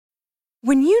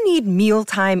When you need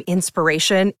mealtime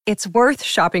inspiration, it's worth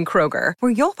shopping Kroger,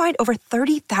 where you'll find over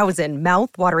 30,000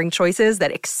 mouth-watering choices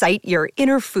that excite your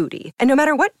inner foodie. And no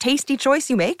matter what tasty choice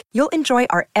you make, you'll enjoy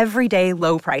our everyday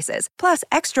low prices, plus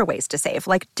extra ways to save,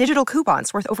 like digital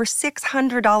coupons worth over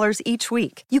 $600 each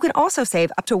week. You can also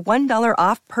save up to $1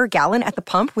 off per gallon at the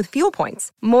pump with fuel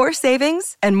points. More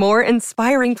savings and more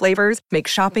inspiring flavors make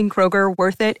shopping Kroger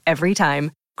worth it every time.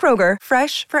 Kroger,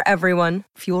 fresh for everyone.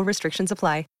 Fuel restrictions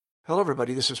apply. Hello,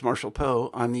 everybody. This is Marshall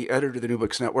Poe. I'm the editor of the New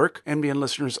Books Network. NBN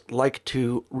listeners like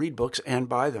to read books and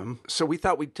buy them. So we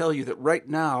thought we'd tell you that right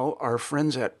now, our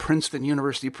friends at Princeton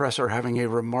University Press are having a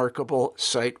remarkable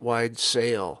site-wide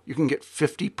sale. You can get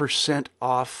 50%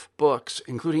 off books,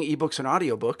 including ebooks and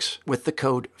audiobooks, with the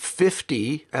code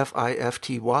 50,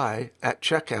 F-I-F-T-Y, at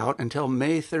checkout until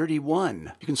May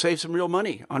 31. You can save some real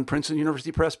money on Princeton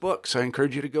University Press books. I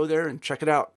encourage you to go there and check it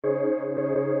out.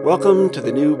 Welcome to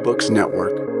the New Books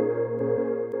Network.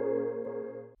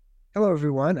 Hello,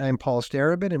 everyone. I'm Paul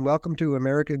Starobin, and welcome to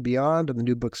America and Beyond on the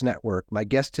New Books Network. My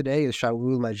guest today is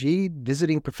Shaul Majid,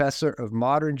 visiting professor of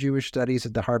modern Jewish studies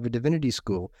at the Harvard Divinity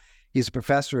School. He's a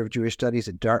professor of Jewish studies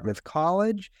at Dartmouth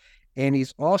College, and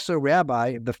he's also rabbi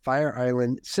of the Fire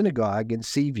Island Synagogue in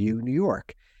Seaview, New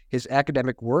York. His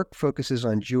academic work focuses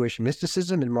on Jewish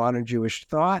mysticism and modern Jewish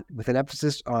thought, with an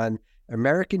emphasis on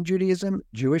American Judaism,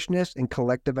 Jewishness, and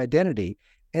collective identity.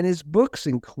 And his books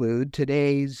include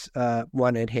today's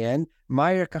one at hand,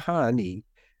 Meir Kahane,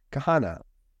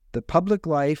 The Public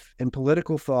Life and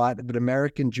Political Thought of an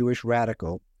American Jewish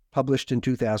Radical, published in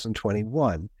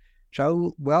 2021.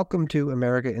 Shaul, welcome to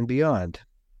America and Beyond.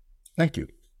 Thank you.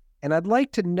 And I'd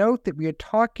like to note that we are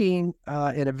talking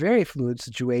in a very fluid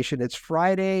situation. It's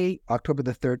Friday, October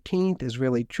the 13th.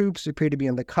 Israeli troops appear to be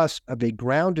on the cusp of a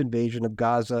ground invasion of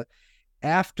Gaza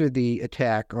after the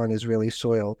attack on Israeli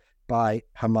soil by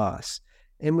Hamas.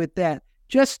 And with that,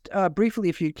 just briefly,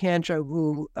 if you can,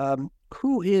 Shaul,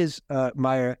 who is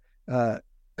Meir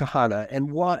Kahane,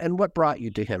 and what brought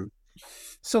you to him?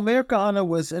 So Meir Kahane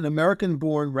was an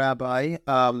American-born rabbi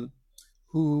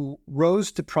who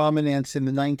rose to prominence in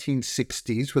the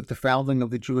 1960s with the founding of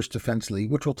the Jewish Defense League,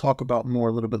 which we'll talk about more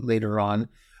a little bit later on.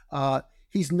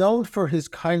 He's known for his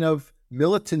kind of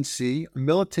militant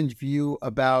view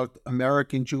about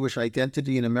American Jewish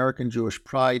identity and American Jewish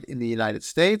pride in the United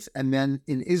States. And then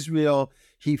in Israel,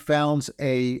 he founds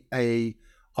a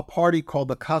party called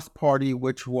the Kath Party,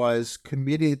 which was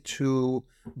committed to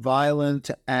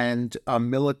violent and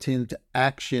militant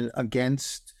action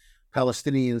against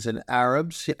Palestinians and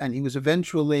Arabs. And he was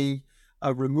eventually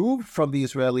removed from the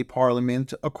Israeli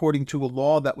parliament according to a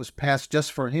law that was passed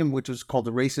just for him, which was called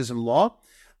the racism law,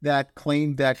 that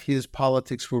claimed that his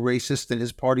politics were racist and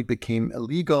his party became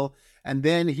illegal. And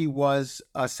then he was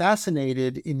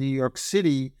assassinated in New York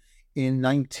City in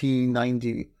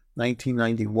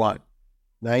 1991.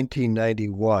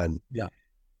 1991. Yeah.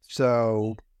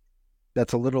 So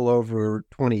that's a little over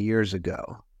 20 years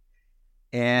ago.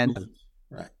 And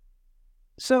right.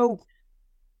 So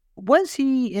was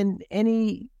he in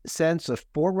any sense a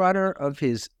forerunner of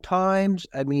his times?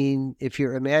 I mean, if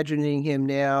you're imagining him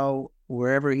now,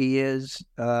 wherever he is,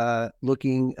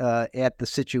 looking at the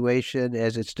situation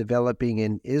as it's developing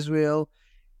in Israel,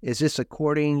 is this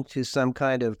according to some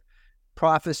kind of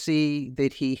prophecy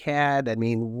that he had? I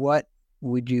mean, what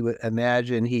would you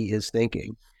imagine he is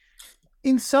thinking?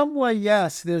 In some way,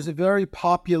 yes. There's a very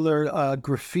popular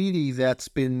graffiti that's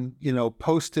been,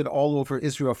 posted all over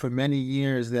Israel for many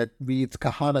years that reads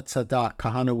Kahane Tzadak,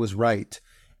 Kahane was right.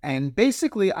 And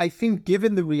basically, I think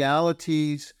given the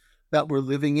realities that we're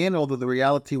living in, although the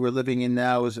reality we're living in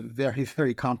now is a very,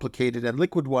 very complicated and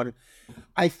liquid one,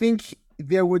 I think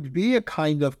there would be a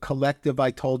kind of collective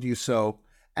I told you so.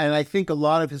 And I think a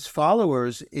lot of his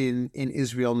followers in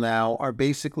Israel now are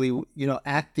basically,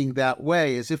 acting that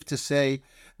way, as if to say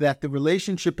that the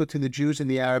relationship between the Jews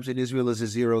and the Arabs in Israel is a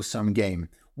zero-sum game.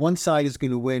 One side is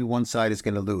going to win, one side is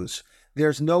going to lose.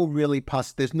 There's no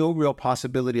real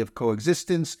possibility of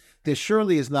coexistence. There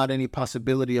surely is not any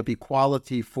possibility of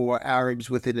equality for Arabs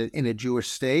in a Jewish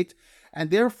state.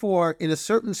 And therefore, in a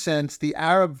certain sense, the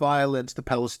Arab violence, the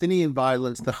Palestinian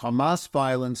violence, the Hamas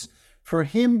violence, for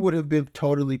him would have been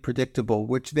totally predictable,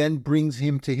 which then brings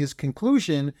him to his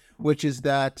conclusion, which is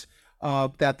that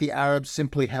the Arabs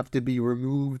simply have to be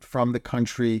removed from the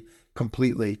country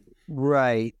completely.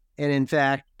 Right. And in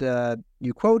fact,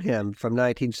 you quote him from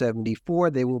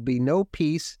 1974, there will be no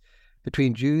peace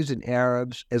between Jews and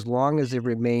Arabs as long as there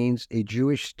remains a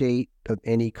Jewish state of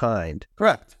any kind.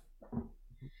 Correct.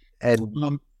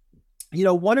 And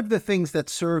one of the things that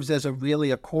serves as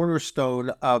a cornerstone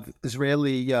of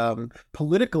Israeli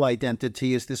political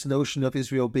identity is this notion of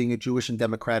Israel being a Jewish and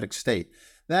democratic state.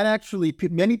 That actually,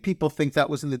 many people think that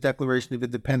was in the Declaration of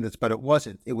Independence, but it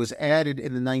wasn't. It was added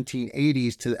in the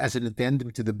 1980s as an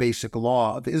addendum to the Basic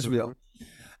Law of Israel.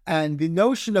 And the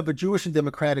notion of a Jewish and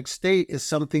democratic state is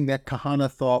something that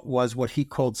Kahane thought was what he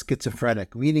called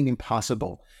schizophrenic, meaning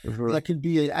impossible. That could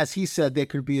be, as he said, there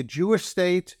could be a Jewish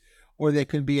state or there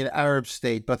can be an Arab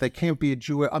state, but they can't be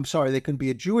there can be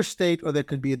a Jewish state or there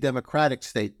can be a democratic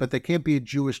state, but there can't be a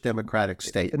Jewish democratic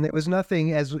state. And there was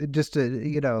nothing, as just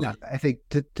to, I think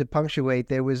to punctuate,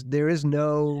 there is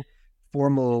no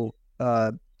formal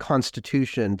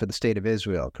constitution for the state of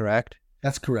Israel, correct?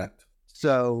 That's correct.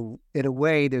 So in a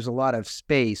way, there's a lot of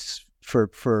space for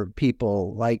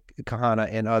people like Kahane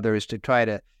and others to try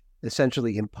to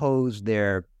essentially impose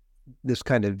this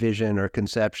kind of vision or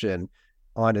conception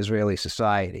on Israeli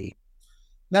society.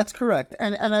 That's correct.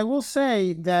 And I will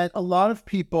say that a lot of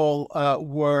people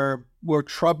were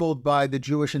troubled by the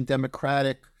Jewish and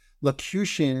democratic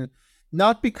locution,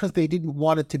 not because they didn't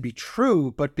want it to be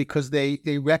true, but because they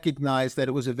recognized that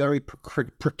it was a very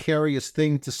precarious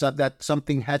thing that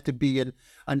something had to be an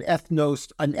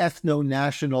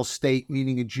ethno-national state,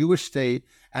 meaning a Jewish state,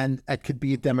 and it could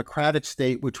be a democratic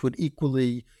state, which would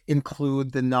equally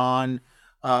include the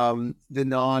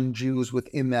non-Jews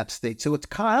within that state. So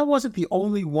Kahane wasn't the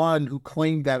only one who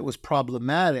claimed that it was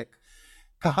problematic.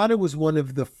 Kahane was one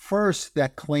of the first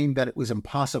that claimed that it was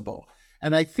impossible.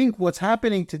 And I think what's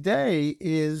happening today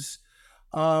is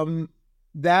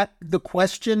that the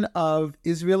question of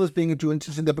Israel as being a Jewish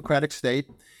and democratic state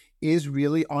is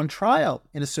really on trial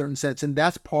in a certain sense. And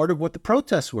that's part of what the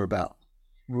protests were about.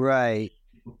 Right.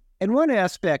 And one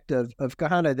aspect of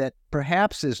Kahane that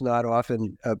perhaps is not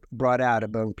often brought out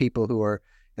among people who are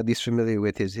at least familiar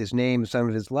with his name, some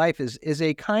of his life, is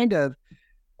a kind of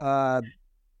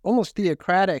almost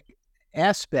theocratic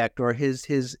aspect, or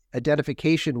his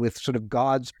identification with sort of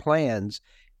God's plans.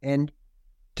 And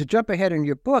to jump ahead in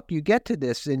your book, you get to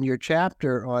this in your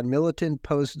chapter on militant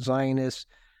post-Zionist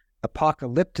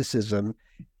apocalypticism,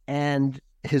 and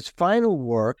his final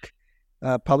work,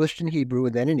 published in Hebrew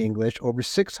and then in English, over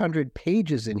 600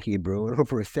 pages in Hebrew and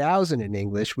over 1,000 in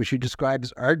English, which he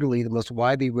describes as arguably the most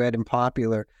widely read and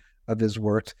popular of his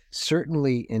works,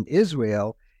 certainly in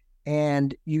Israel.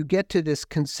 And you get to this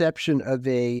conception of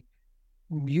a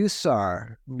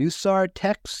Musar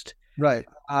text. Right.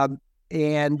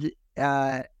 And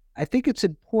I think it's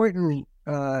important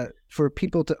for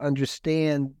people to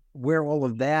understand where all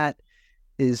of that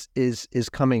is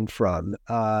coming from,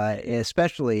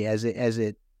 especially as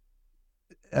it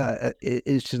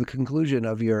is to the conclusion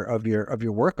of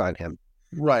your work on him.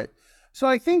 Right. So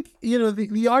I think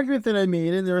the argument that I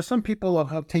made, and there are some people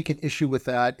who have taken issue with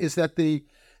that, is that the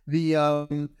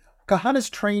Kahane's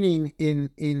training in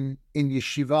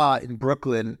yeshiva in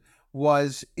Brooklyn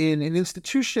was in an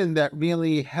institution that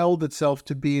really held itself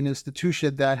to be an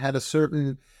institution that had a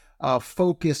certain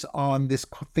focus on this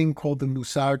thing called the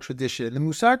Musar tradition. The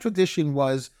Musar tradition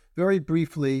was, very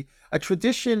briefly, a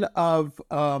tradition of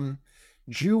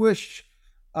Jewish,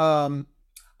 I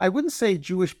wouldn't say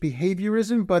Jewish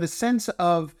behaviorism, but a sense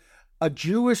of a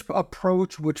Jewish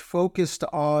approach which focused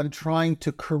on trying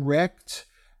to correct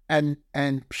and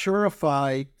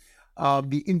purify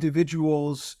the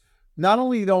individual's, not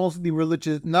only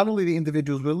the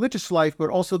individual's religious life, but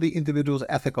also the individual's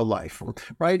ethical life,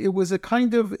 right? It was a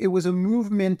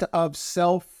movement of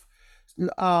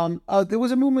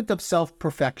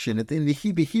self-perfection. In the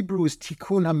Hebrew is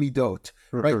tikkun hamidot,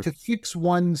 right? To fix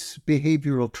one's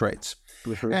behavioral traits.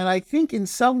 And I think in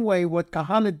some way what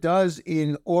Kahane does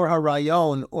in Or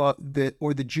HaRayon, or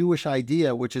the Jewish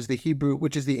idea, which is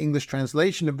the English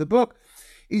translation of the book,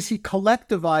 is he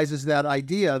collectivizes that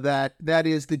idea, that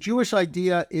is, the Jewish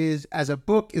idea is, as a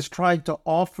book, is trying to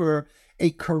offer a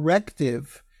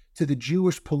corrective to the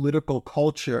Jewish political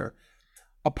culture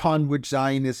upon which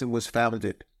Zionism was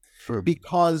founded. Sure.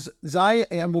 Because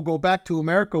and we'll go back to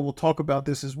America, we'll talk about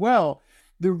this as well,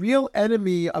 the real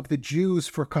enemy of the Jews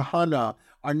for Kahane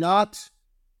are not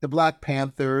the Black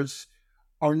Panthers,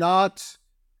 are not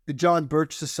the John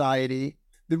Birch Society.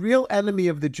 The real enemy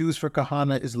of the Jews for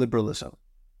Kahane is liberalism.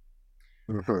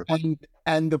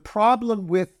 And the problem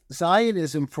with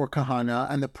Zionism for Kahane,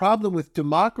 and the problem with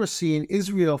democracy in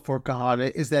Israel for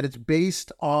Kahane, is that it's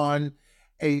based on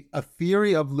a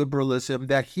theory of liberalism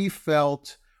that he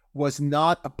felt was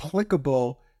not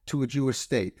applicable to a Jewish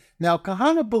state. Now,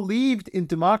 Kahane believed in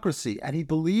democracy, and he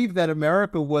believed that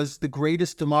America was the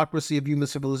greatest democracy of human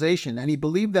civilization, and he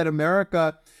believed that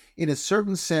America, in a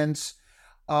certain sense,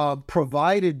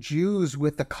 provided Jews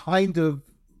with the kind of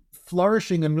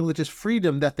flourishing and religious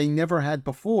freedom that they never had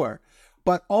before.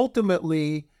 But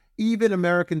ultimately, even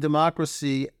American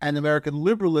democracy and American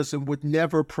liberalism would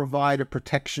never provide a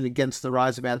protection against the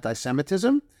rise of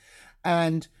anti-Semitism.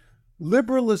 And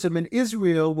liberalism in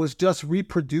Israel was just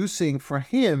reproducing for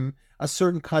him a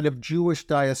certain kind of Jewish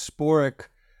diasporic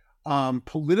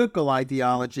political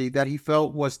ideology that he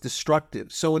felt was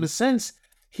destructive. So in a sense,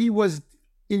 he was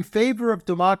in favor of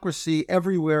democracy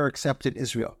everywhere except in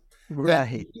Israel.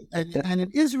 Right. And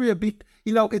in Israel,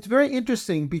 it's very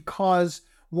interesting because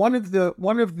one of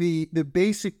the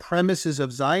basic premises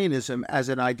of Zionism as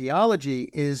an ideology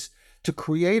is to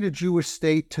create a Jewish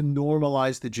state to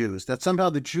normalize the Jews, that somehow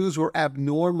the Jews were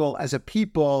abnormal as a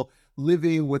people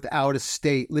living without a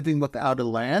state, living without a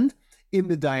land in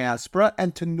the diaspora,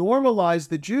 and to normalize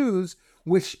the Jews,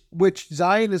 which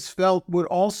Zionists felt would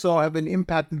also have an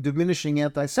impact in diminishing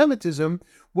anti-Semitism,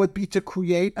 would be to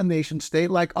create a nation state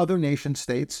like other nation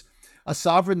states, a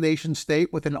sovereign nation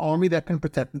state with an army that can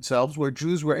protect themselves, where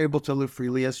Jews were able to live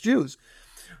freely as Jews.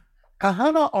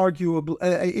 Kahane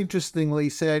arguably, interestingly,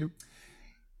 said,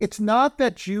 it's not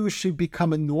that Jews should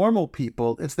become a normal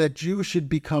people, it's that Jews should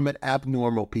become an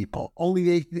abnormal people.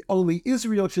 Only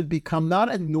Israel should become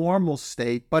not a normal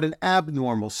state, but an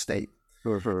abnormal state.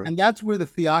 Sure. And that's where the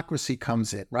theocracy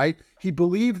comes in, right? He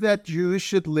believed that Jews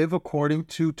should live according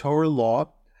to Torah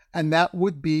law, and that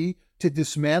would be to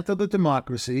dismantle the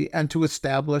democracy and to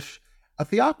establish a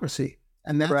theocracy.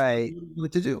 And that's right. what he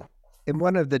wanted to do. And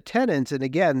one of the tenets, and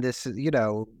again, this,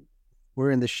 we're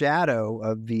in the shadow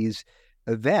of these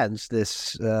events,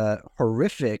 this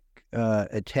horrific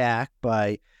attack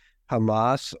by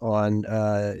Hamas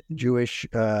on Jewish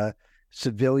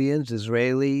civilians,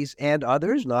 Israelis, and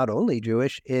others, not only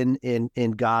Jewish,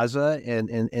 in Gaza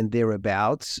and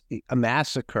thereabouts, a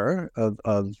massacre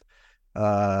of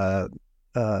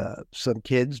some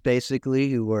kids, basically,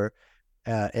 who were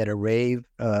at a rave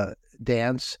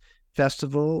dance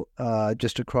festival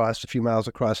just a few miles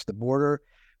across the border.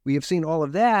 We have seen all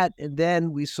of that, and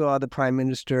then we saw the Prime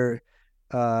Minister,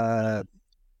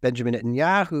 Benjamin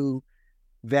Netanyahu,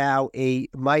 vow a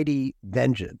mighty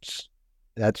vengeance.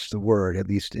 That's the word, at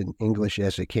least in English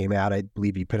as it came out. I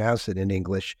believe he pronounced it in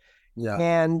English. Yeah.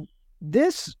 And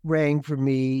this rang for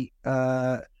me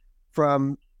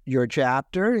from your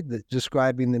chapter,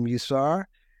 describing the Musar,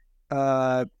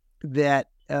 that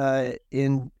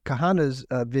in Kahane's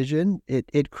vision,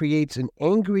 it creates an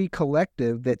angry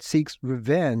collective that seeks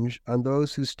revenge on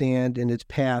those who stand in its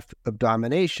path of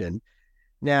domination.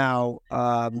 Now,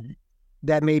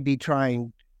 that may be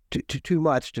trying too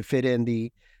much to fit in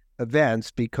the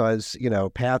events because,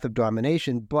 path of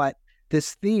domination, but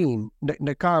this theme,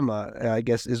 nakama, I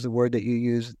guess is the word that you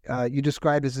use, you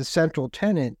described as a central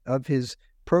tenet of his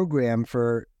program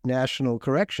for national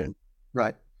correction.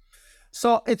 Right.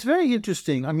 So it's very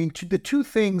interesting. I mean, the two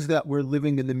things that we're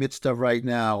living in the midst of right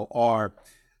now are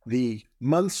the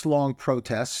months-long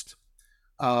protest,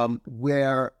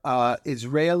 where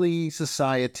Israeli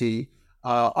society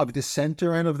of the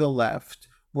center and of the left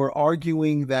were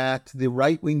arguing that the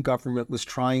right-wing government was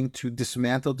trying to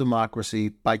dismantle democracy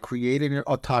by creating an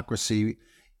autocracy,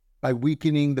 by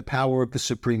weakening the power of the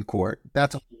Supreme Court.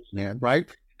 That's a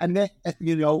right? And then,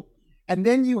 and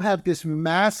then you have this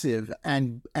massive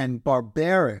and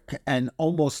barbaric and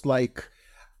almost like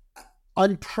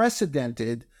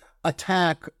unprecedented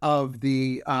attack of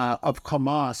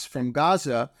Hamas from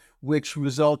Gaza, which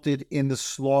resulted in the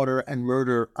slaughter and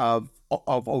murder of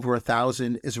over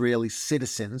 1,000 Israeli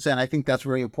citizens. And I think that's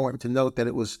very important to note that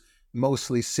it was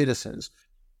mostly citizens,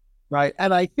 right?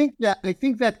 And I think that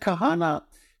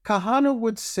Kahane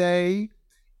would say,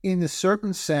 in a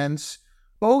certain sense,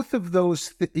 both of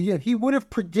those, he would have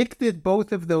predicted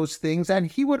both of those things, and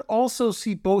he would also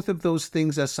see both of those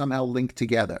things as somehow linked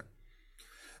together.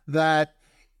 That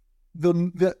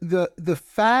the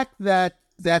fact that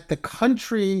the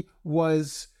country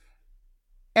was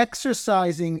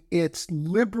exercising its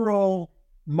liberal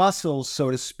muscles,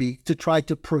 so to speak, to try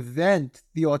to prevent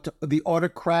the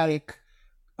autocratic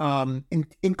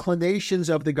inclinations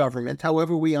of the government,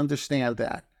 however we understand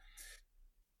that,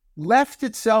 left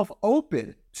itself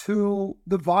open to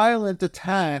the violent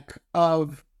attack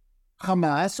of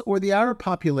Hamas or the Arab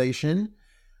population,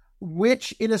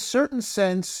 which in a certain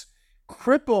sense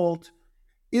crippled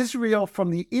Israel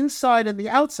from the inside and the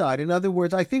outside. In other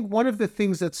words, I think one of the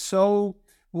things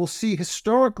we'll see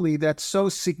historically that's so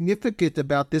significant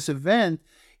about this event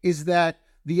is that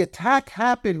the attack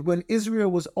happened when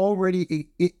Israel was already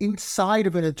inside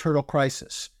of an internal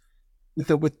crisis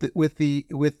with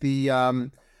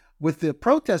the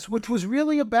protest, which was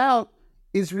really about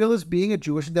Israel as being a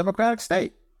Jewish and democratic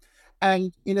state.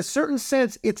 And in a certain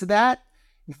sense, it's that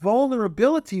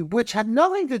vulnerability which had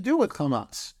nothing to do with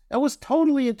Hamas. That was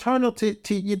totally internal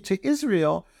to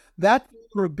Israel. That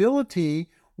vulnerability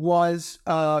was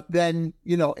then,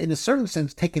 in a certain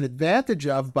sense, taken advantage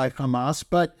of by Hamas.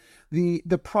 But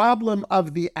the problem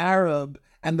of the Arab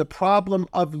and the problem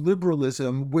of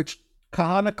liberalism, which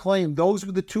Kahane claimed those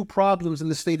were the two problems in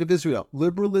the state of Israel,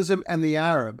 liberalism and the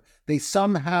Arab, they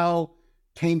somehow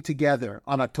came together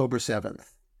on October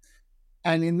 7th.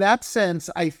 And in that sense,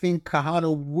 I think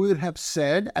Kahane would have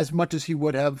said, as much as he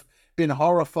would have been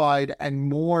horrified and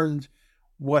mourned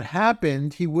what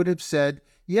happened, he would have said,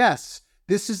 yes,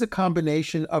 this is a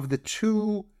combination of the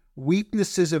two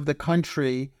weaknesses of the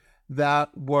country that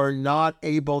were not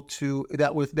able to,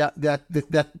 that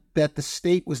the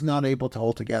state was not able to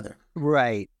hold together.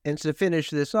 Right. And to finish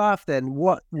this off, then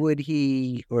what would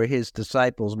he or his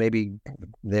disciples, maybe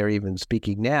they're even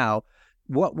speaking now,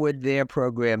 what would their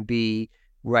program be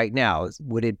right now?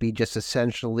 Would it be just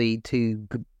essentially to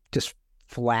just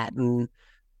flatten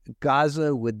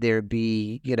Gaza? Would there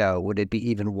be, would it be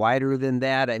even wider than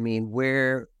that? I mean,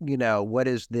 what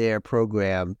is their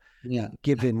program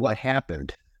given what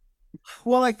happened?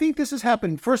 Well, I think this has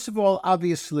happened. First of all,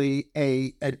 obviously,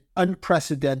 an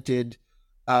unprecedented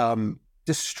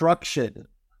destruction,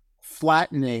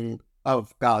 flattening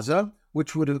of Gaza,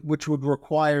 which would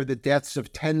require the deaths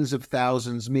of tens of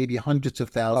thousands, maybe hundreds of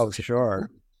thousands. Oh, sure.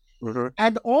 Mm-hmm.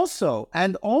 And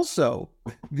also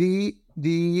the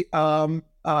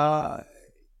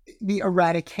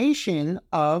eradication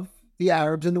of the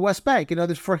Arabs in the West Bank. In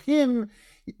other words, for him,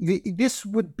 this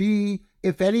would be,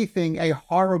 if anything, a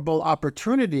horrible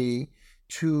opportunity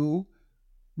to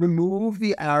remove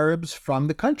the Arabs from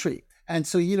the country. And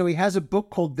so, he has a book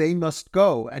called They Must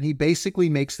Go, and he basically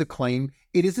makes the claim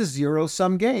it is a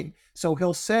zero-sum game. So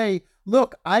he'll say,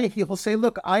 I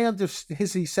understand,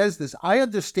 he says this, I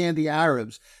understand the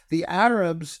Arabs. The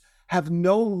Arabs have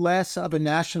no less of a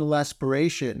national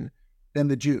aspiration than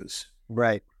the Jews.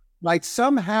 Right. Like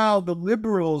somehow the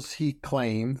liberals, he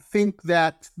claimed, think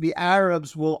that the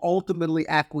Arabs will ultimately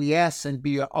acquiesce and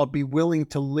be willing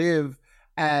to live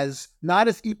as not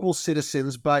as equal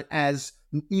citizens, but as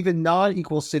even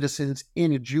non-equal citizens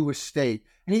in a Jewish state.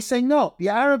 And he's saying, no, the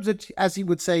Arabs are, as he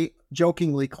would say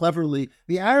jokingly, cleverly,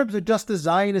 the Arabs are just as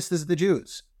Zionist as the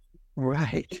Jews.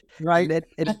 Right. Right.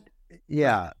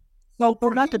 Yeah. So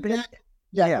well, not to pin,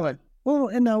 yeah. Go ahead.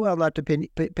 Well, not to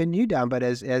pin you down, but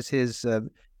as his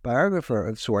biographer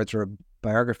of sorts, or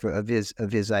biographer of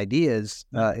his ideas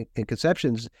and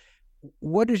conceptions,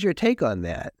 what is your take on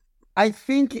that? I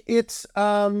think it's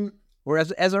or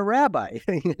as a rabbi.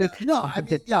 No, I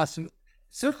mean, yes,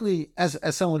 certainly as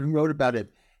someone who wrote about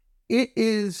it, it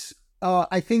is.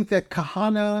 I think that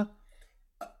Kahane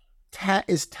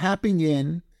is tapping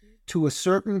in to a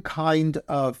certain kind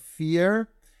of fear,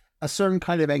 a certain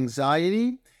kind of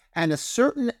anxiety, and a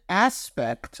certain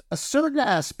aspect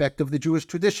of the Jewish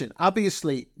tradition.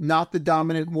 Obviously, not the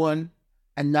dominant one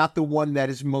and not the one that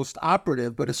is most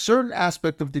operative, but a certain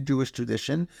aspect of the Jewish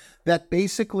tradition that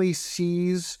basically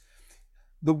sees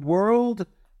the world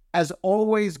as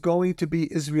always going to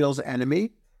be Israel's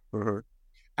enemy,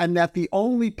 and that the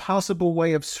only possible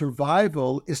way of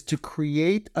survival is to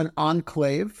create an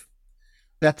enclave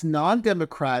that's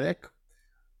non-democratic,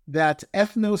 that's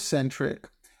ethnocentric,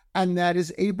 and that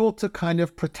is able to kind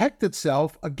of protect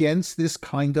itself against this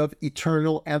kind of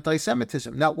eternal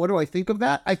anti-Semitism. Now, what do I think of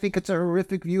that? I think it's a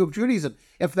horrific view of Judaism.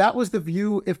 If that was the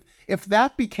view, if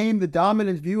that became the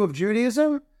dominant view of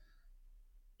Judaism,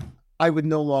 I would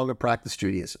no longer practice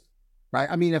Judaism, right?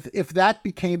 I mean, if that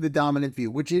became the dominant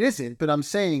view, which it isn't, but I'm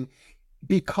saying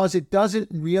because it doesn't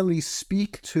really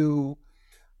speak to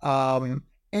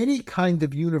any kind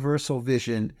of universal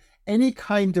vision, any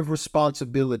kind of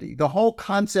responsibility. The whole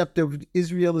concept of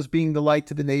Israel as being the light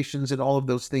to the nations and all of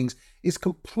those things is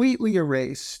completely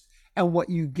erased. And what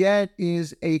you get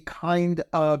is a kind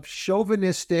of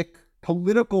chauvinistic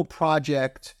political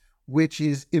project, which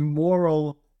is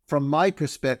immoral from my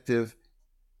perspective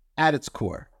at its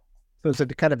core. So it's a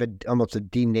kind of almost a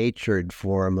denatured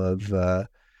form of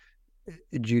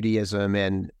Judaism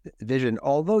and vision.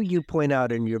 Although you point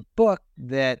out in your book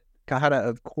that Kahane,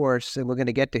 of course, and we're going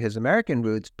to get to his American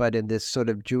roots, but in this sort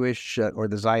of Jewish or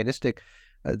the Zionist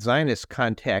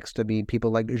context, I mean,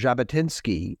 people like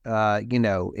Jabotinsky,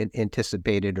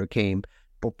 anticipated or came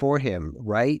before him,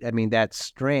 right? I mean, that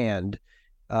strand,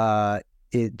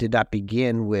 it did not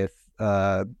begin with,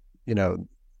 with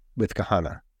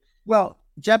Kahane. Well,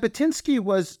 Jabotinsky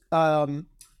was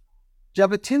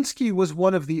Jabotinsky was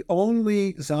one of the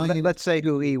only Zionist... Let's say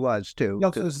who he was, too.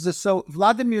 No, so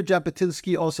Vladimir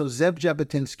Jabotinsky, also Zev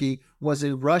Jabotinsky, was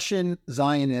a Russian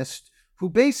Zionist who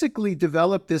basically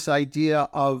developed this idea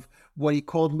of what he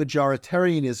called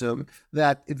majoritarianism,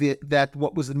 that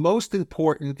what was the most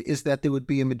important is that there would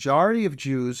be a majority of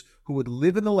Jews who would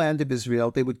live in the land of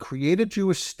Israel. They would create a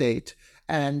Jewish state,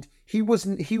 and he was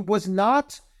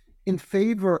not in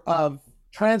favor of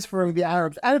transferring the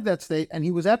Arabs out of that state, and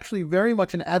he was actually very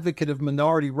much an advocate of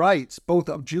minority rights, both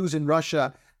of Jews in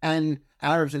Russia and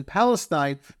Arabs in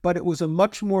Palestine, but it was a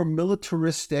much more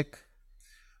militaristic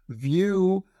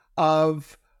view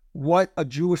of what a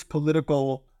Jewish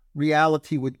political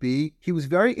reality would be. He was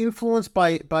very influenced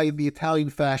by the Italian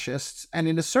fascists, and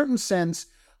in a certain sense,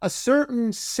 a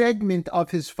certain segment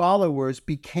of his followers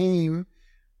became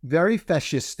very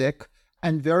fascistic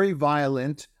and very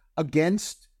violent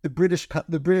against the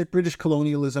British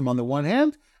colonialism on the one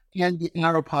hand, and the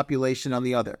Arab population on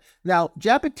the other. Now,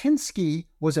 Jabotinsky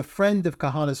was a friend of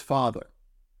Kahane's father.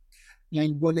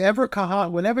 And whenever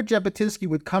Jabotinsky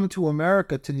would come to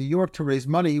America, to New York, to raise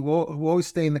money, he would always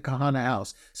stay in the Kahane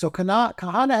house. So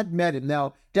Kahane had met him.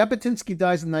 Now, Jabotinsky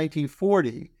dies in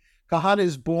 1940. Kahane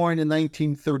is born in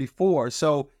 1934.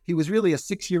 So he was really a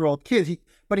 6-year-old kid.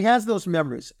 But he has those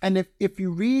memories. And if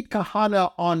you read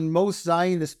Kahane on most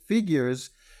Zionist figures,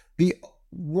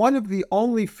 one of the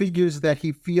only figures that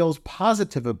he feels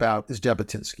positive about is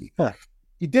Jabotinsky. Huh.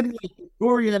 He didn't like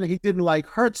Dorian, he didn't like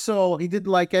Herzl, he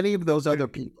didn't like any of those other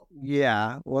people.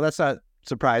 Yeah, well, that's not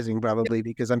surprising probably,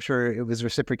 because I'm sure it was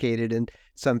reciprocated in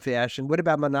some fashion. What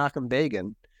about Menachem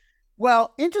Begin?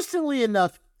 Well, interestingly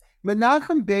enough,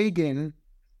 Menachem Begin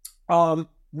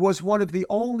was one of the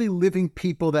only living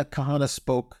people that Kahane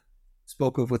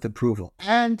spoke of with approval.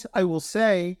 And I will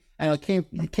say, and I can't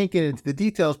get into the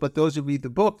details, but those who read the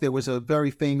book, there was a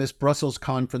very famous Brussels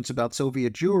conference about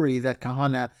Soviet Jewry that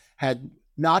Kahane had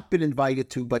not been invited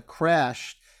to, but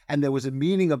crashed. And there was a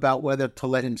meeting about whether to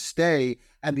let him stay.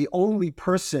 And the only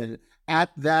person at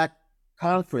that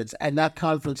conference, and that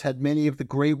conference had many of the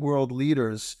great world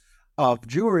leaders of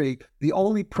Jewry, the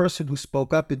only person who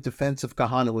spoke up in defense of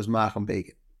Kahane was Menachem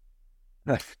Begin.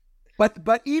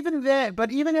 But even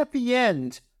at the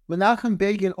end, Menachem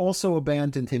Begin also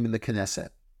abandoned him in the Knesset.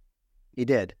 He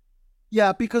did.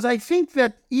 Yeah, because I think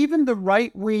that even the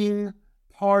right-wing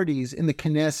parties in the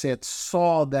Knesset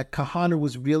saw that Kahane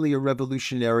was really a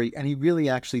revolutionary, and he really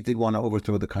actually did want to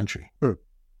overthrow the country.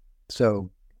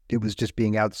 So it was just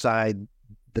being outside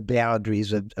the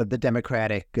boundaries of the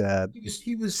democratic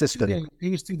system.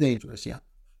 He was too dangerous, yeah.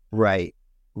 Right.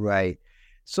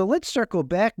 So let's circle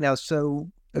back now. So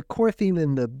a core theme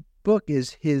in the book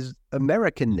is his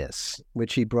Americanness,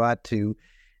 which he brought to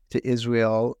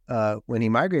Israel when he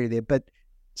migrated there. But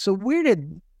so where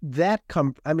did that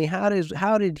come? I mean, how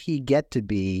did he get to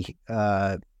be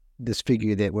this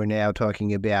figure that we're now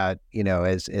talking about? You know,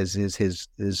 as is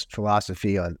his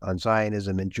philosophy on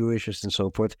Zionism and Jewishness and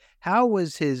so forth. How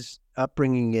was his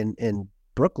upbringing in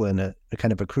Brooklyn a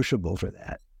kind of a crucible for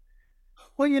that?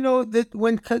 Well, you know that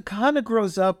when Kahane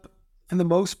grows up, for the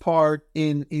most part,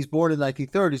 he's born in the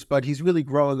 1930s, but he's really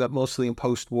growing up mostly in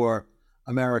post-war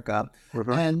America.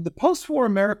 Mm-hmm. And the post-war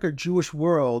America Jewish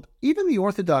world, even the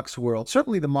Orthodox world,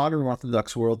 certainly the modern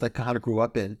Orthodox world that Kahane grew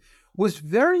up in, was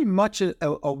very much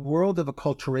a world of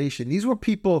acculturation. These were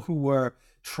people who were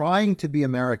trying to be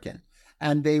American,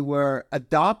 and they were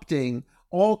adopting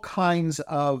all kinds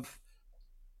of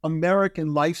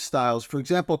American lifestyles. For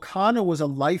example, Kahane was a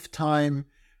lifetime,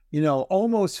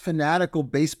 almost fanatical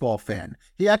baseball fan.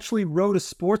 He actually wrote a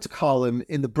sports column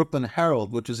in the Brooklyn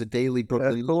Herald, which was a daily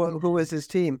Brooklyn. Who was his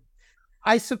team?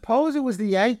 I suppose it was the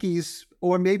Yankees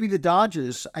or maybe the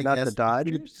Dodgers. Not the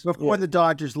Dodgers? Before the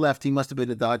Dodgers left, he must have been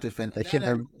a Dodgers fan. I can't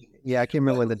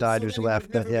remember when the Dodgers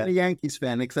left. Never been a Yankees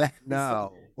fan, exactly.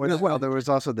 No. Well, there was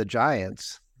also the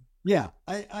Giants. Yeah,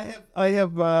 I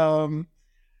have.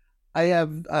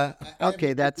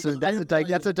 Okay, that's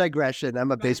a digression.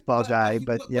 I'm a baseball guy,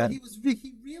 but yeah, he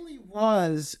really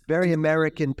was very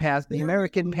American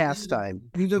American pastime.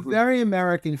 He's a very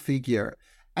American figure,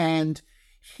 and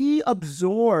he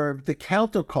absorbed the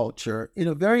counterculture in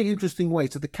a very interesting way.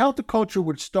 So the counterculture,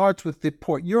 which starts with the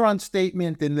Port Huron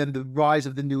statement, and then the rise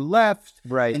of the New Left,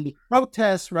 right, and the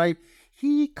protests, right.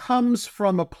 He comes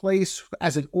from a place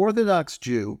as an Orthodox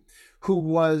Jew who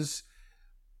was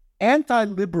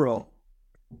anti-liberal,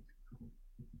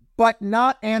 but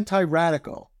not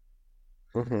anti-radical.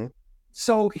 Mm-hmm.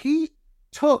 So he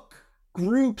took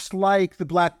groups like the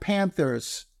Black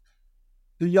Panthers,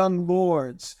 the Young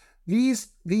Lords,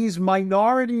 these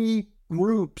minority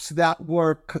groups that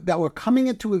were coming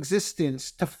into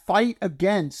existence to fight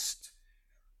against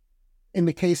in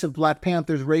the case of Black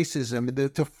Panthers,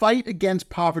 racism, to fight against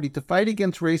poverty, to fight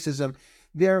against racism.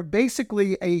 They're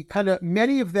basically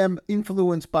many of them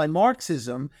influenced by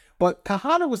Marxism, but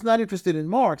Kahane was not interested in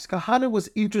Marx. Kahane was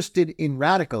interested in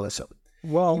radicalism.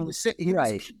 Well,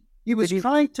 he was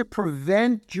trying to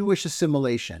prevent Jewish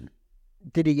assimilation.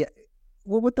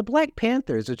 With the Black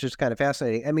Panthers, which is kind of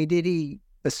fascinating. I mean, did he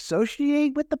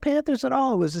associate with the Panthers at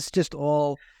all? Or was this just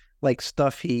all like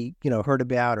stuff he, heard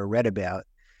about or read about?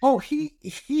 Oh, he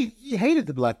hated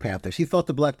the Black Panthers. He thought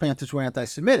the Black Panthers were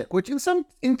anti-Semitic, which in some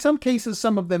cases,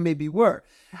 some of them maybe were.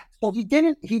 Well, he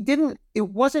didn't, it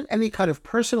wasn't any kind of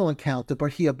personal encounter,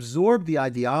 but he absorbed the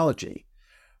ideology.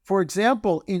 For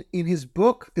example, in his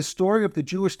book, The Story of the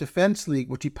Jewish Defense League,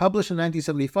 which he published in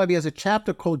 1975, he has a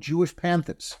chapter called Jewish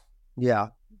Panthers. Yeah,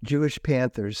 Jewish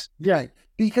Panthers. Yeah,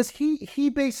 because he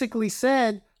basically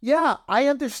said, yeah, I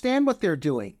understand what they're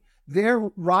doing. They're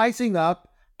rising up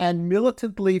and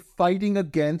militantly fighting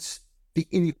against the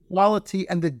inequality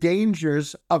and the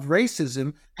dangers of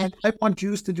racism, and I want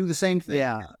Jews to do the same thing.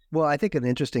 Yeah. Well, I think an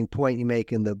interesting point you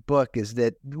make in the book is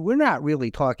that we're not really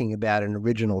talking about an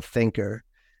original thinker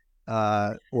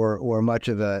or much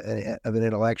of an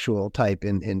intellectual type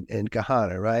in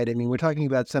Kahane, right? I mean, we're talking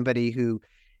about somebody who,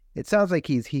 it sounds like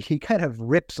he kind of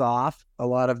rips off a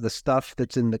lot of the stuff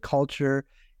that's in the culture.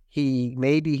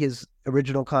 Maybe his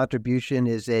original contribution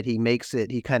is that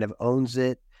he kind of owns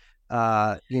it,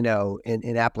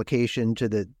 in application to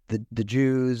the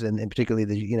Jews and particularly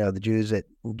the Jews at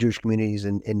Jewish communities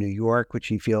in New York, which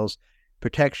he feels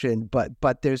protection.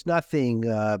 But there's nothing.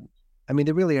 I mean,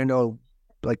 there really are no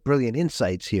like brilliant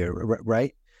insights here,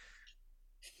 right?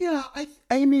 Yeah,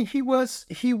 I mean, he was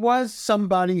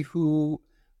somebody who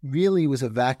really was a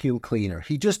vacuum cleaner.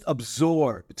 He just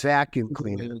absorbed vacuum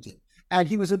cleaner. And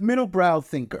he was a middle-brow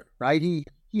thinker, right? He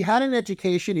had an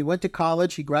education. He went to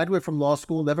college. He graduated from law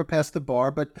school, never passed the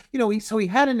bar. But, he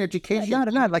had an education.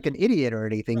 Not like an idiot or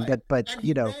anything, right. but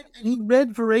he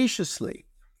read voraciously.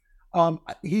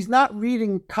 He's not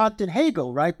reading Kant and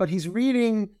Hegel, right? But he's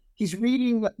reading, he's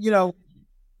reading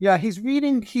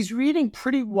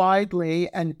pretty widely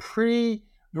and pretty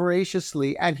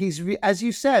voraciously. And as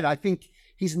you said, I think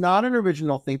he's not an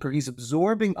original thinker. He's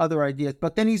absorbing other ideas,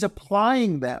 but then he's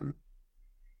applying them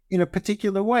in a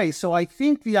particular way. So I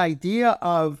think the idea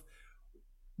of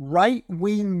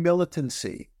right-wing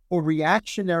militancy or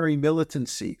reactionary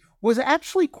militancy was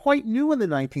actually quite new in the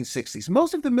 1960s.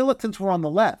 Most of the militants were on the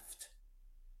left.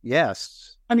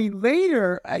 Yes. I mean,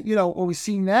 later, what we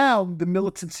see now, the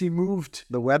militancy moved.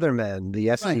 The Weathermen, the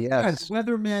SDS. Right,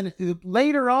 Weathermen.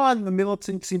 Later on, the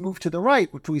militancy moved to the right,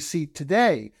 which we see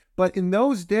today. But in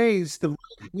those days, the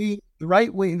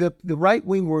right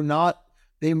wing were not.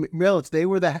 They were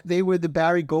the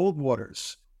Barry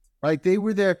Goldwaters, right? They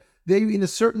in a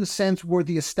certain sense were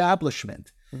the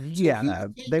establishment. Yeah,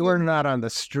 they were not on the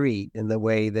street in the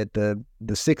way that the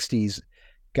 60s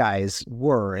guys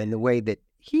were, in the way that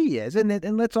he is.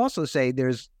 And let's also say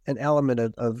there's an element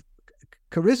of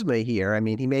charisma here. I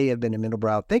mean, he may have been a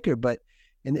middle-brow thinker, but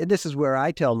and this is where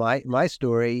I tell my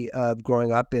story of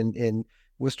growing up in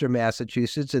Worcester,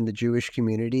 Massachusetts, in the Jewish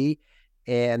community.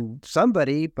 And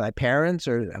somebody, my parents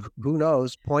or who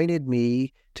knows, pointed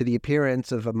me to the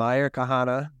appearance of a Meir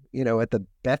Kahane, at the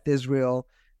Beth Israel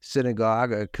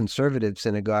synagogue, a conservative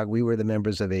synagogue. We were the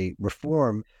members of a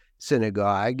Reform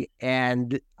synagogue,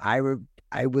 and I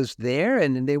was there,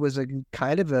 and there was a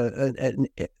kind of a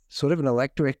sort of an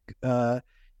electric current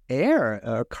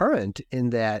in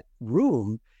that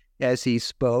room as he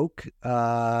spoke,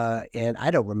 and I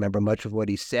don't remember much of what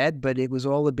he said, but it was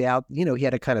all about, he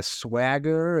had a kind of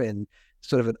swagger and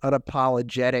sort of an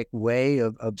unapologetic way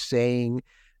of saying,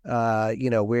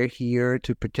 we're here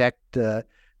to protect the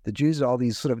Jews, all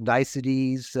these sort of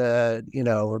niceties,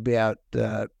 about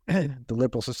the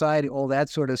liberal society, all that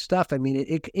sort of stuff. I mean,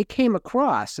 it came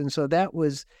across, and so that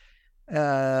was,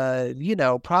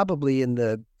 probably in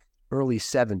the early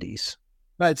 70s.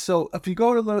 Right. So if you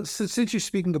go to since you're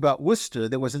speaking about Worcester,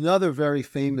 there was another very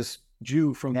famous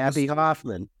Jew from Abby Worcester,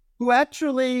 Hoffman, who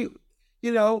actually,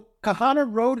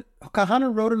 Kahane wrote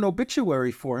an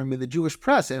obituary for him in the Jewish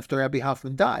press after Abby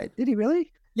Hoffman died. Did he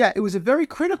really? Yeah, it was a very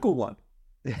critical one.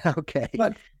 Okay.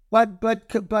 But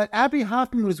Abby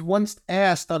Hoffman was once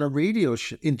asked on a radio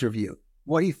interview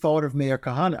what he thought of Meir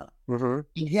Kahane. Mm-hmm.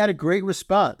 He had a great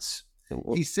response.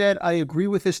 He said, "I agree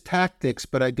with his tactics,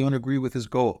 but I don't agree with his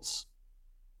goals."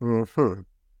 Mm-hmm.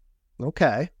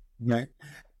 Okay. Right.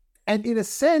 And in a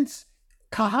sense,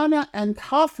 Kahane and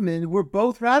Hoffman were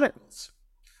both radicals.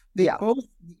 They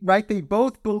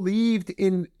both believed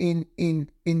in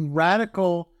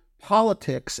radical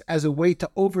politics as a way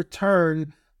to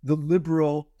overturn the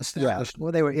liberal establishment. Yeah.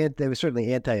 Well, they were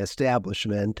certainly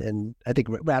anti-establishment, and I think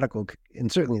radical,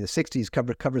 and certainly the '60s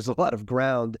covers a lot of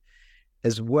ground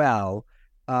as well.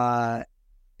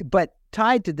 But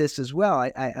tied to this as well,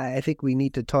 I think we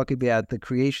need to talk about the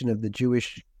creation of the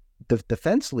Jewish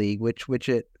Defense League, which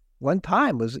at one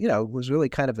time was really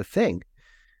kind of a thing.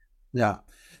 Yeah.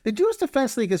 The Jewish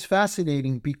Defense League is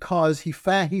fascinating because he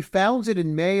founds it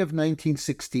in May of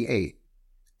 1968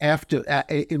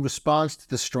 in response to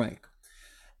the strike.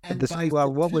 And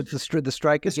what was the strike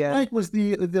again? The strike was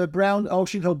the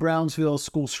Ocean Hill-Brownsville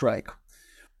school strike,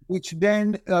 which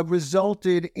then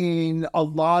resulted in a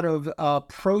lot of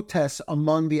protests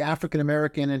among the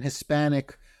African-American and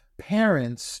Hispanic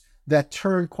parents that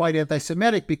turned quite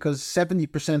anti-Semitic because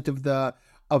 70%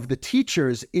 of the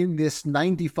teachers in this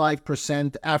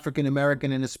 95%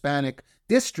 African-American and Hispanic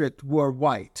district were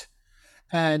white.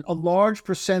 And a large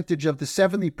percentage of the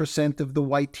 70% of the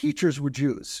white teachers were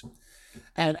Jews.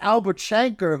 And Albert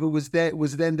Shanker, who was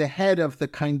then the head of the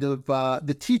kind of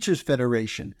the Teachers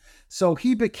Federation. So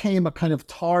he became a kind of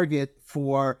target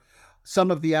for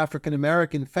some of the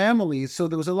African-American families. So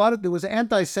there was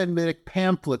anti-Semitic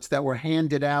pamphlets that were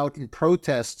handed out in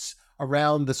protests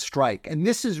around the strike. And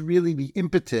this is really the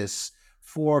impetus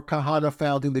for Kahane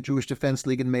founding the Jewish Defense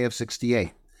League in May of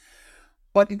 68.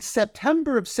 But in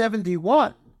September of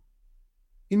 71,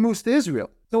 he moves to Israel.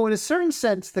 So in a certain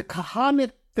sense, the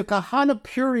Kahane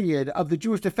period of the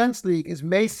Jewish Defense League is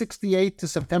May 68 to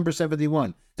September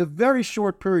 71. It's a very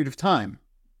short period of time.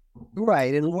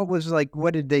 Right. And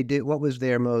what did they do? What was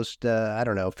their most,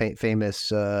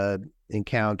 famous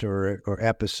encounter or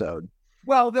episode?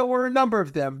 Well, there were a number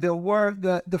of them. There were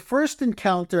the first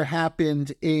encounter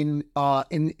happened in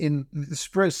the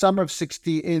spring, summer of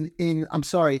on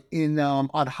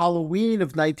Halloween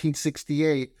of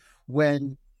 1968,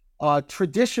 when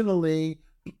traditionally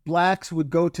Blacks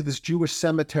would go to this Jewish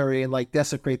cemetery and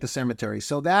desecrate the cemetery.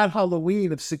 So that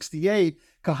Halloween of 68,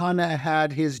 Kahane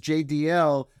had his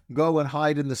JDL go and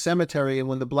hide in the cemetery, and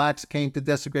when the Blacks came to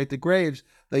desecrate the graves,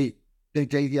 the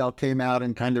JDL came out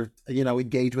and kind of,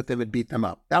 engaged with them and beat them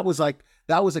up. That was a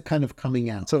kind of coming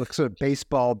out. So sort of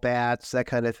baseball bats, that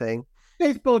kind of thing.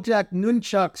 Baseball jack,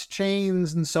 nunchucks,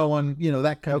 chains, and so on,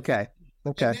 that kind of thing.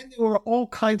 Okay. And then there were all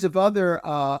kinds of other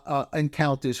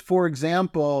encounters. For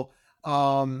example,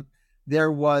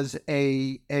 there was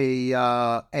a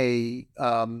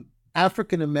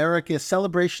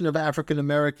celebration of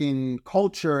African-American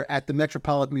culture at the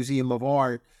Metropolitan Museum of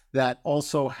Art that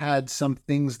also had some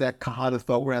things that Kahane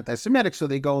thought were anti-Semitic, so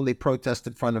they go and they protest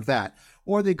in front of that.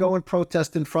 Or they go and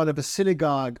protest in front of a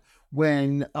synagogue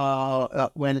when a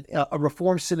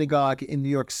Reform synagogue in New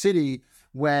York City,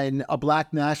 when a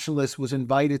Black nationalist was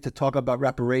invited to talk about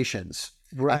reparations.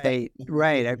 Right.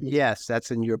 Yes, that's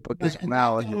in your book as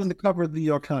well. On the cover of the New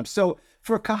York Times. So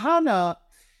for Kahane,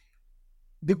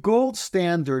 the gold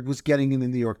standard was getting in the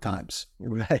New York Times.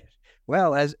 Right.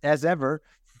 Well, as ever.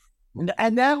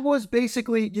 And that was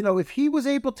basically, if he was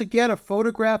able to get a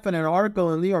photograph and an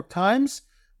article in the New York Times,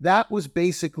 that was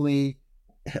basically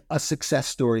a success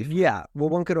story. Yeah. Well,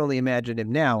 one could only imagine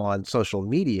him now on social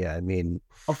media. I mean,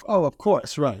 of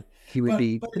course, right. He would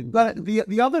be. But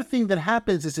the other thing that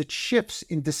happens is it shifts.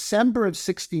 In December of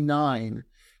 69,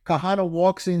 Kahane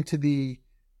walks into the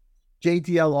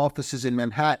JDL offices in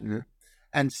Manhattan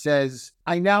and says,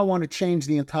 I now want to change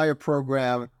the entire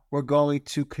program. We're going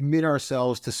to commit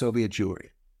ourselves to Soviet Jewry.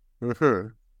 Mm-hmm.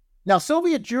 Now,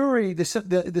 Soviet Jewry,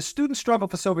 the student struggle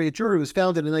for Soviet Jewry was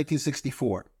founded in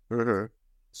 1964. Mm-hmm.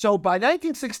 So by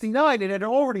 1969, it had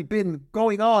already been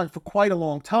going on for quite a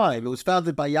long time. It was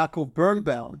founded by Yaakov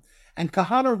Birnbaum. And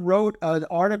Kahane wrote an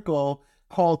article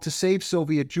called To Save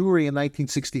Soviet Jewry in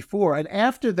 1964. And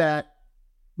after that,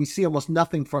 we see almost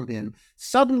nothing from him.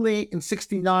 Suddenly, in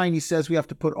 69, he says we have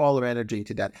to put all our energy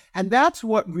into that. And that's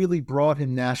what really brought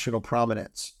him national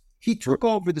prominence. He took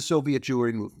over the Soviet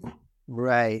Jewry movement.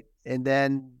 Right. But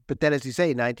then, as you say,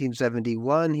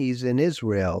 1971, he's in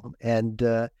Israel. And,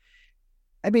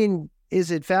 is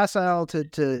it facile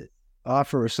to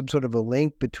offer some sort of a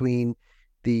link between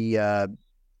the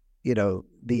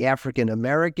African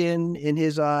American in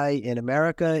his eye in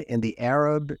America and the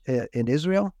Arab in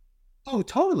Israel? Oh,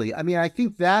 totally. I mean, I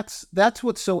think that's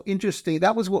what's so interesting.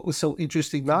 That was what was so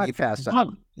interesting. Not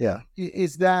facile. Yeah.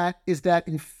 Is that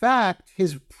in fact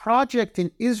his project in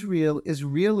Israel is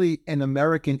really an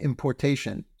American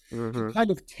importation. Mm-hmm. He kind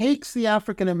of takes the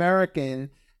African American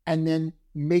and then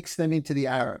makes them into the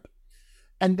Arab.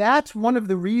 And that's one of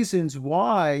the reasons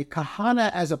why Kahane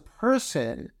as a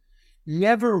person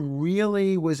never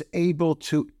really was able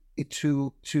to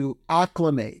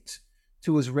acclimate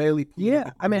to Israeli political.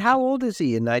 Yeah. I mean, how old is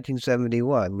he in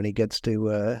 1971 when he gets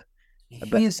to...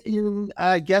 He's in,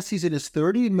 I guess he's in his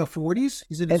 30s, in the 40s.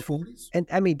 He's in his 40s. And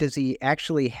I mean, does he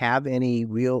actually have any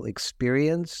real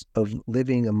experience of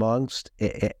living amongst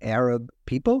Arab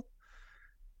people?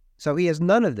 So he has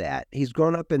none of that. He's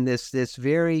grown up in this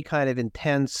very kind of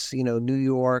intense, New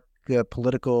York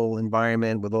political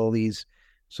environment with all these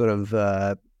sort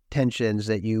of tensions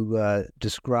that you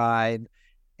describe.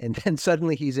 And then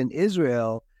suddenly he's in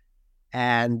Israel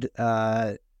and,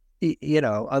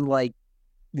 unlike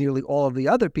nearly all of the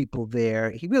other people there,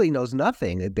 he really knows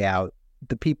nothing about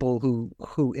the people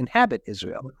who inhabit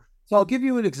Israel. So I'll give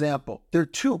you an example.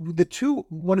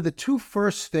 One of the two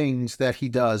first things that he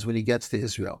does when he gets to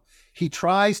Israel, he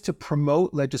tries to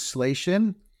promote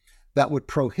legislation that would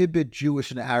prohibit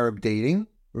Jewish and Arab dating,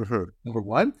 number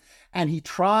one. And he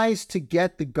tries to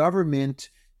get the government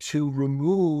to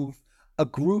remove a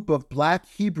group of Black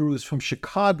Hebrews from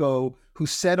Chicago who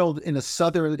settled in a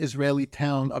southern Israeli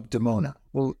town of Dimona.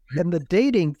 Well, and the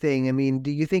dating thing, I mean,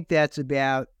 do you think that's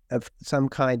about some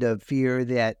kind of fear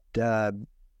that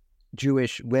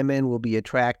Jewish women will be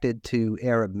attracted to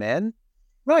Arab men?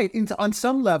 Right. On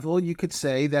some level, you could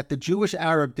say that the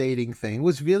Jewish-Arab dating thing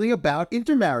was really about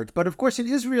intermarriage. But of course, in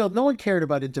Israel, no one cared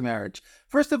about intermarriage.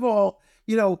 First of all,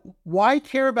 why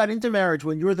care about intermarriage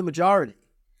when you're the majority?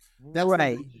 That's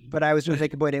right. But I was just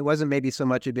making a point. It wasn't maybe so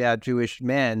much about Jewish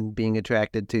men being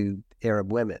attracted to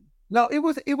Arab women. No, it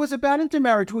was about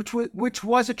intermarriage, which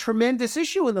was a tremendous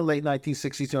issue in the late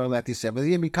 1960s or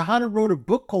 1970s. I mean, Kahane wrote a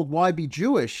book called Why Be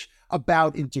Jewish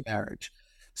about intermarriage.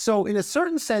 So in a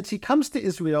certain sense, he comes to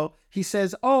Israel. He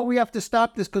says, "Oh, we have to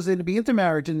stop this because there'll be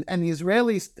intermarriage." And the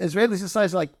Israeli society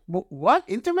is like, "What?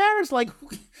 Intermarriage? Like,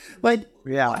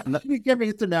 yeah, you get me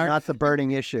intermarriage? Not the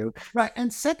burning issue, right?"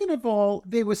 And second of all,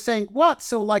 they were saying, "What?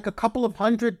 So like a couple of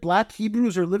hundred Black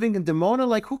Hebrews are living in Dimona?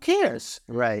 Like, who cares?"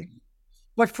 Right.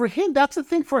 But for him, that's the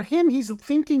thing. For him, he's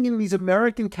thinking in these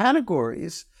American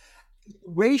categories,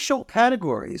 racial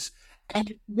categories, and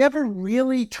it never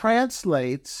really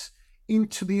translates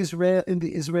into the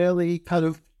Israeli kind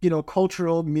of,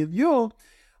 cultural milieu.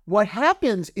 What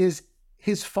happens is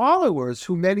his followers,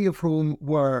 many of whom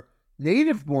were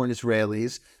native-born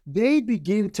Israelis, they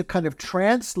begin to kind of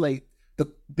translate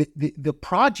the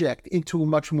project into a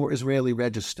much more Israeli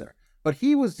register. But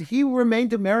he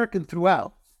remained American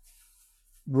throughout.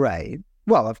 Right.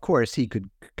 Well, of course, he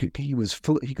could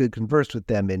converse with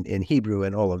them in Hebrew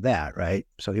and all of that, right?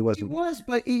 So he wasn't. He was,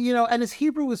 but and his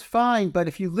Hebrew was fine. But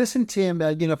if you listen to him,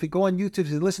 if you go on YouTube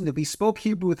to listen to him, he spoke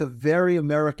Hebrew with a very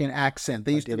American accent.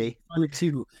 They used did he?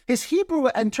 His Hebrew,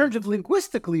 in terms of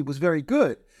linguistically, was very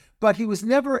good, but he was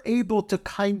never able to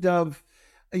kind of,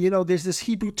 there's this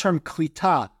Hebrew term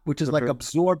klita, which is like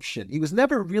absorption. He was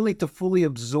never really to fully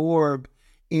absorb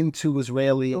into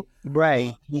Israeli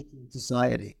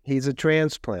society. He's a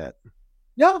transplant.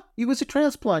 Yeah, he was a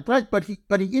transplant, right? But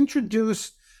he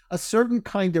introduced a certain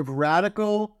kind of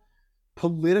radical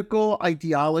political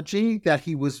ideology that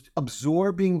he was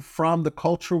absorbing from the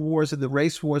culture wars and the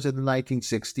race wars of the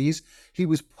 1960s. He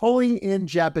was pulling in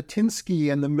Jabotinsky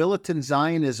and the militant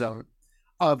Zionism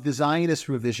of the Zionist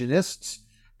revisionists,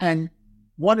 and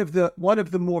one of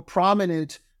the more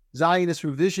prominent Zionist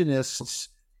revisionists,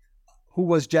 who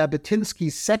was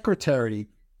Jabotinsky's secretary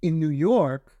in New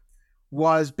York,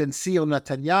 was Benzion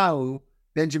Netanyahu,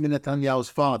 Benjamin Netanyahu's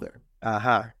father.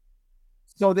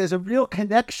 So there's a real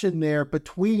connection there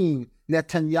between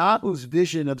Netanyahu's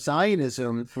vision of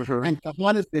Zionism and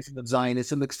Kahane's vision of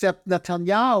Zionism, except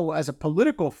Netanyahu, as a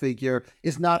political figure,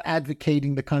 is not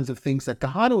advocating the kinds of things that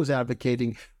Kahane was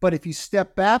advocating. But if you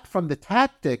step back from the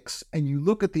tactics and you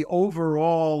look at the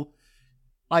overall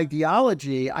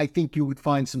ideology, I think you would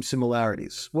find some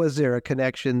similarities. Was there a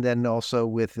connection then also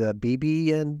with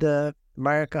Bibi and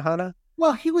Meir Kahane?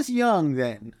 Well, he was young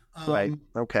then. Right.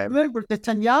 Okay. Remember,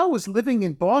 Netanyahu was living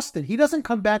in Boston. He doesn't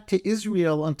come back to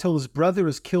Israel until his brother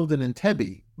is killed in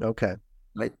Entebbe. Okay.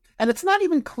 Right. And it's not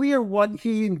even clear what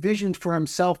he envisioned for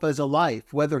himself as a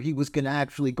life, whether he was going to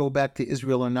actually go back to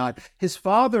Israel or not. His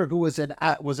father, who was an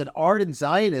ardent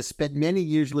Zionist, spent many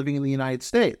years living in the United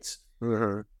States.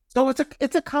 So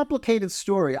it's a complicated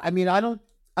story. I mean, I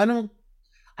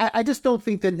just don't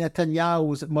think that Netanyahu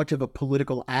was much of a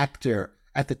political actor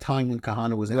at the time when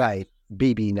Kahane was right.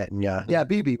 Bibi Netanyahu. Yeah,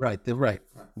 Bibi, right.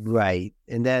 Right.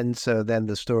 And then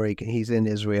the story, he's in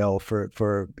Israel for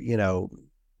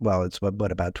it's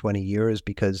about 20 years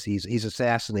because he's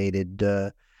assassinated,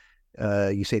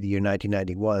 you say the year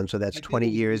 1991, so that's 20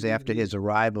 years after his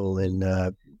arrival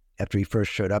after he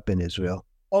first showed up in Israel.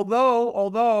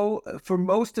 Although for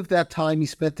most of that time, he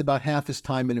spent about half his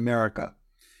time in America.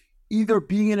 either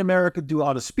being in America, do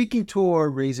on a speaking tour,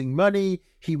 raising money.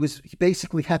 He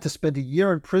basically had to spend a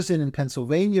year in prison in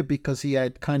Pennsylvania because he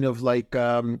had kind of like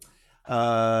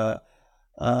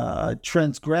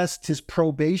transgressed his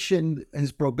probation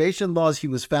laws. He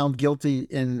was found guilty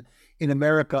in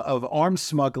America of arms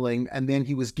smuggling, and then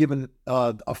he was given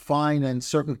a fine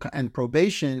and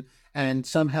probation. And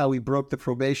somehow he broke the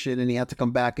probation, and he had to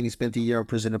come back, and he spent a year in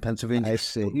prison in Pennsylvania. I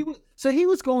see. So he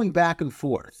was going back and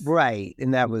forth, right?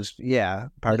 And that was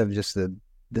part of just the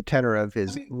tenor of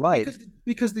his life,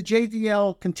 because the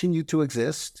JDL continued to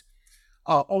exist.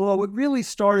 Although it really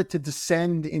started to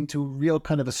descend into real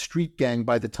kind of a street gang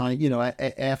by the time,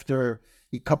 after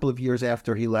a couple of years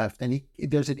after he left. And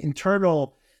there's an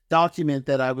internal document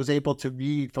that I was able to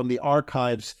read from the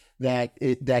archives that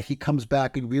he comes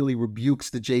back and really rebukes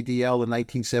the JDL in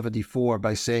 1974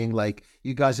 by saying, like,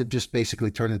 you guys have just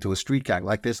basically turned into a street gang.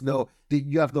 Like,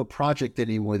 you have no project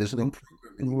anymore. There's no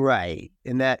program anymore. Right.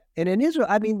 And in Israel,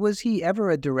 I mean, was he ever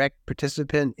a direct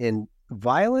participant in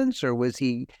violence, or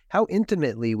how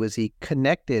intimately was he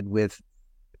connected with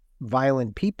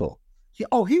violent people? He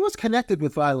was connected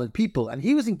with violent people, and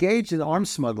he was engaged in arms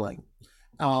smuggling,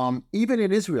 even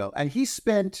in Israel. And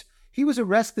he was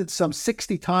arrested some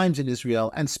 60 times in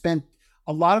Israel and spent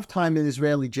a lot of time in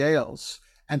Israeli jails,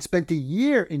 and spent a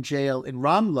year in jail in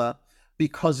Ramla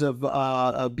because of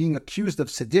being accused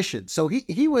of sedition. So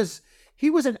he was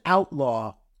an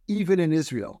outlaw even in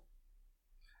Israel.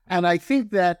 And I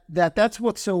think that's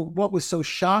what was so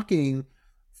shocking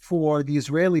for the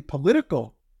Israeli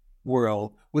political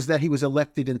world was that he was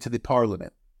elected into the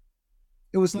parliament.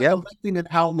 It was like electing an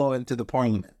outlaw into the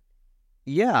parliament.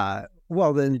 Yeah.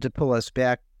 Well, then to pull us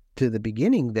back to the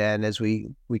beginning, then, as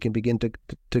we can begin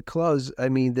to close, I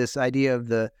mean, this idea of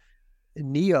the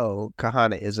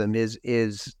neo-Kahanaism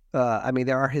is I mean,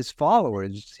 there are his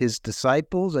followers, his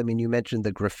disciples. I mean, you mentioned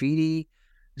the graffiti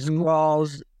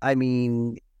scrawls. I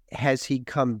mean, has he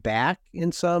come back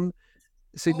in some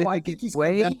significant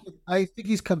way? I think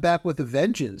he's come back with a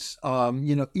vengeance.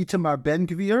 Itamar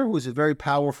Ben-Gvir, who is a very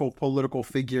powerful political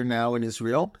figure now in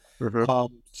Israel,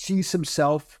 sees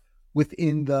himself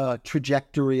within the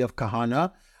trajectory of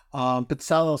Kahane.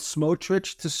 Bezalel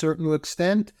Smotrich, to a certain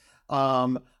extent.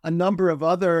 A number of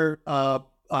other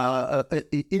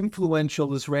influential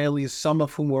Israelis, some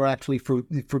of whom were actually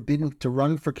forbidden to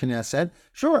run for Knesset.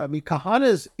 Sure, I mean,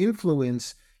 Kahane's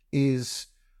influence is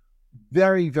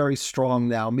very, very strong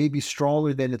now, maybe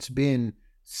stronger than it's been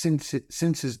since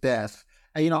his death.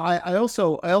 And, I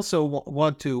also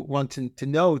want to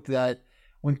note that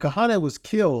when Kahane was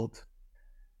killed,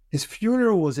 his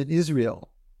funeral was in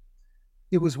Israel.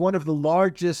 It was one of the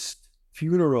largest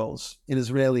funerals in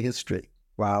Israeli history.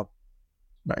 Wow.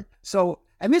 Right. So,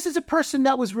 and this is a person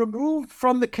that was removed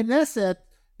from the Knesset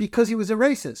because he was a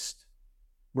racist.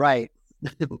 Right.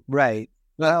 Right.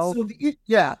 Well, So the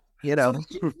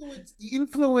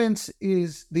influence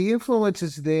is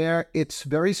there. It's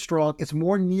very strong. It's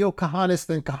more neo-Kahanist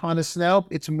than Kahanist now.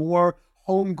 It's more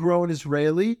homegrown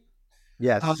Israeli.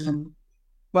 Yes.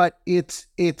 But it's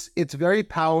very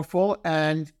powerful,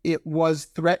 and it was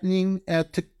threatening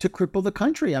to cripple the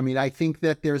country. I mean, I think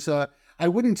that I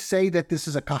wouldn't say that this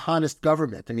is a Kahanist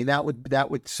government. I mean, that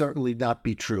would certainly not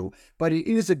be true. But it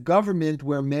is a government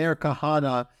where Meir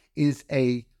Kahane is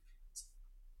a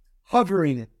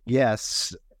hovering.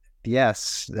 Yes,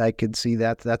 I can see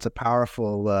that. That's a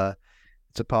powerful,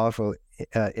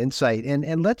 insight.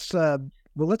 And let's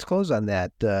close on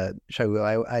that,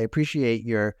 Shaul. I appreciate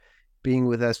your being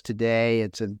with us today.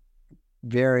 It's a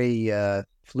very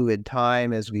fluid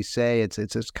time, as we say.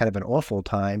 It's kind of an awful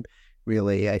time,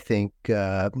 really, I think,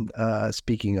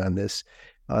 speaking on this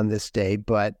day.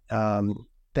 But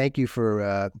thank you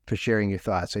for sharing your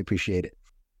thoughts. I appreciate it.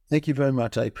 Thank you very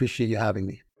much. I appreciate you having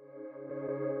me.